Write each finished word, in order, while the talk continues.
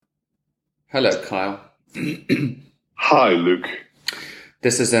Hello, Kyle. Hi, Luke.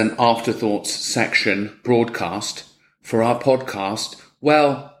 This is an afterthoughts section broadcast for our podcast.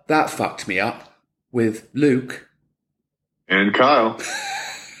 Well, that fucked me up with Luke. And Kyle.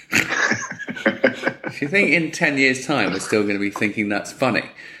 If you think in 10 years' time we're still going to be thinking that's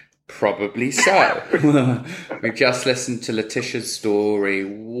funny, probably so. We've just listened to Letitia's story.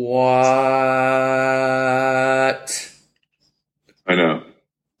 What? I know.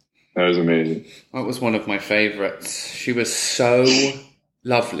 That was amazing. That was one of my favorites. She was so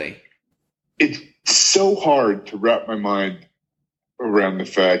lovely. It's so hard to wrap my mind around the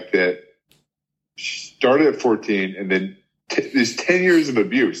fact that she started at 14 and then there's 10 years of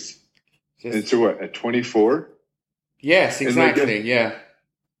abuse. And so what, at 24? Yes, exactly, yeah.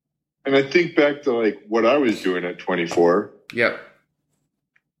 And I think back to like what I was doing at 24. Yep.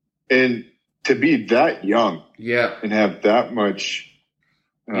 And to be that young. Yeah. And have that much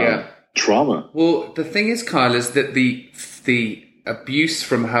trauma. Well, the thing is, Kyle, is that the abuse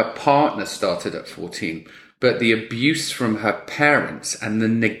from her partner started at 14, but the abuse from her parents and the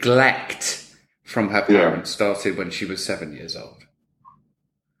neglect from her parents started when she was 7 years old.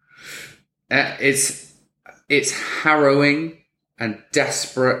 It's harrowing and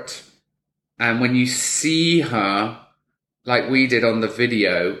desperate, and when you see her, like we did on the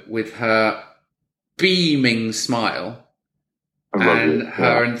video, with her beaming smile and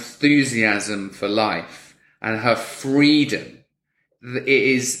her enthusiasm for life and her freedom,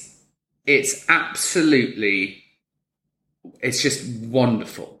 it's absolutely, it's just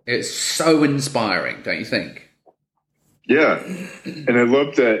wonderful. It's so inspiring, don't you think? Yeah, and I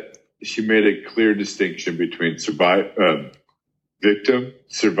love that she made a clear distinction between victim,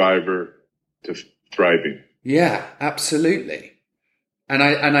 survivor, to thriving. Yeah, absolutely. And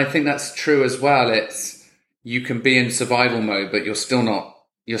I think that's true as well. It's, you can be in survival mode, but you're still not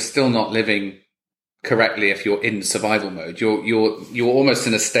living correctly if you're in survival mode. You're almost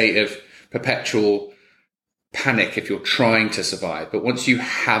in a state of perpetual panic if you're trying to survive. But once you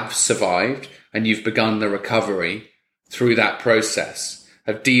have survived and you've begun the recovery through that process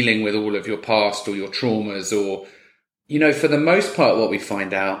of dealing with all of your past or your traumas, or, you know, for the most part, what we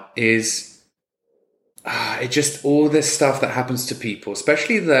find out is it just, all this stuff that happens to people,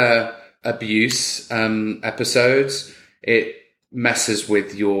 especially the abuse episodes, it messes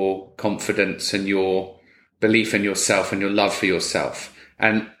with your confidence and your belief in yourself and your love for yourself.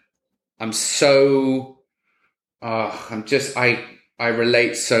 And I'm so, I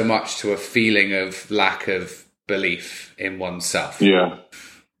relate so much to a feeling of lack of belief in oneself. Yeah.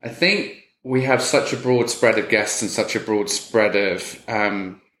 I think we have such a broad spread of guests and such a broad spread of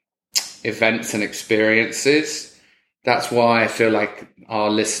events and experiences. That's why I feel like our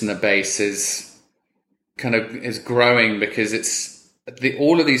listener base is growing, because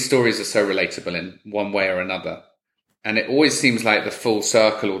all of these stories are so relatable in one way or another. And it always seems like the full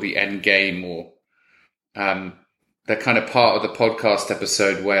circle or the end game, or the kind of part of the podcast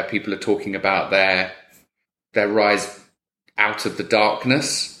episode where people are talking about their rise out of the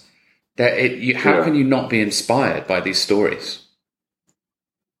darkness. How can you not be inspired by these stories?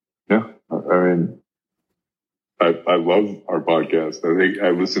 Yeah, I mean, I love our podcast. I think I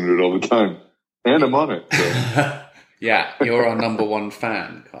listen to it all the time, and I'm on it. So. Yeah, you're our number one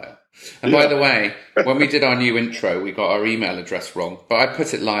fan, Kyle. And by the way, when we did our new intro, we got our email address wrong, but I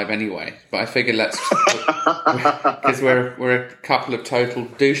put it live anyway. But I figured because we're a couple of total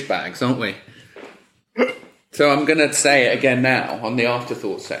douchebags, aren't we? So I'm going to say it again now on the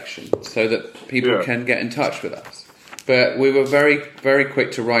afterthought section so that people can get in touch with us. But we were very, very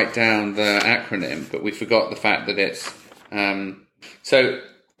quick to write down the acronym, but we forgot the fact that it's... So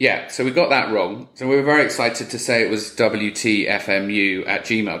we got that wrong. So we were very excited to say it was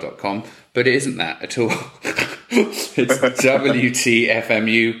WTFMU@gmail.com, but it isn't that at all. It's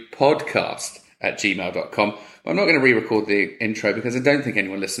WTFMU podcast@gmail.com. I'm not going to re-record the intro because I don't think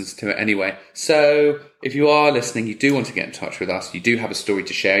anyone listens to it anyway. So if you are listening, you do want to get in touch with us, you do have a story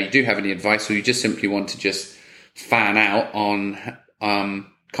to share, you do have any advice, or you just simply want to just fan out on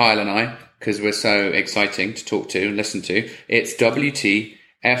Kyle and I, because we're so exciting to talk to and listen to, it's WTFMU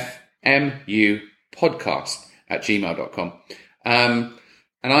podcast@gmail.com. And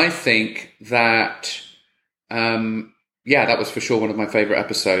I think that... that was for sure one of my favorite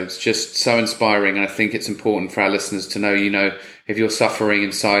episodes. Just so inspiring. And I think it's important for our listeners to know, if you're suffering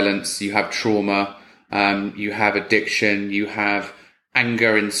in silence, you have trauma, you have addiction, you have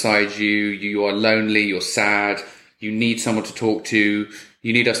anger inside you, you are lonely, you're sad, you need someone to talk to,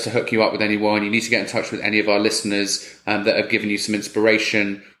 you need us to hook you up with anyone, you need to get in touch with any of our listeners that have given you some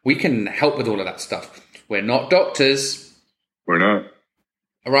inspiration. We can help with all of that stuff. We're not doctors. We're not.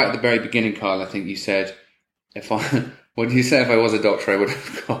 right at the very beginning, Kyle, I think you said, when you said if I was a doctor, I would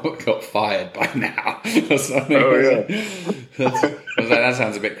have got fired by now or something. Oh, yeah. I was like, that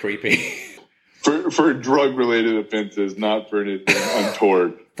sounds a bit creepy. For drug-related offenses, not for anything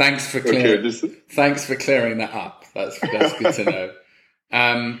untoward. Thanks for clearing that up. That's good to know.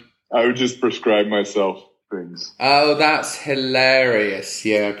 I would just prescribe myself things. Oh, that's hilarious.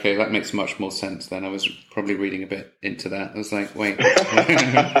 Yeah, okay, that makes much more sense then. I was probably reading a bit into that. I was like, wait.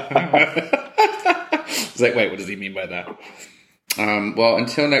 What does he mean by that? Well,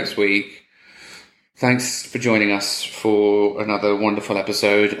 until next week, thanks for joining us for another wonderful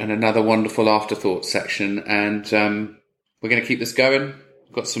episode and another wonderful afterthought section. And we're going to keep this going.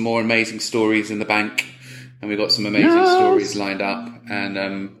 We've got some more amazing stories in the bank, and we've got some amazing stories lined up.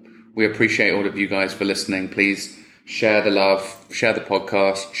 And we appreciate all of you guys for listening. Please share the love, share the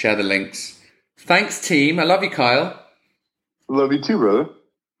podcast, share the links. Thanks, team. I love you, Kyle. Love you too, brother.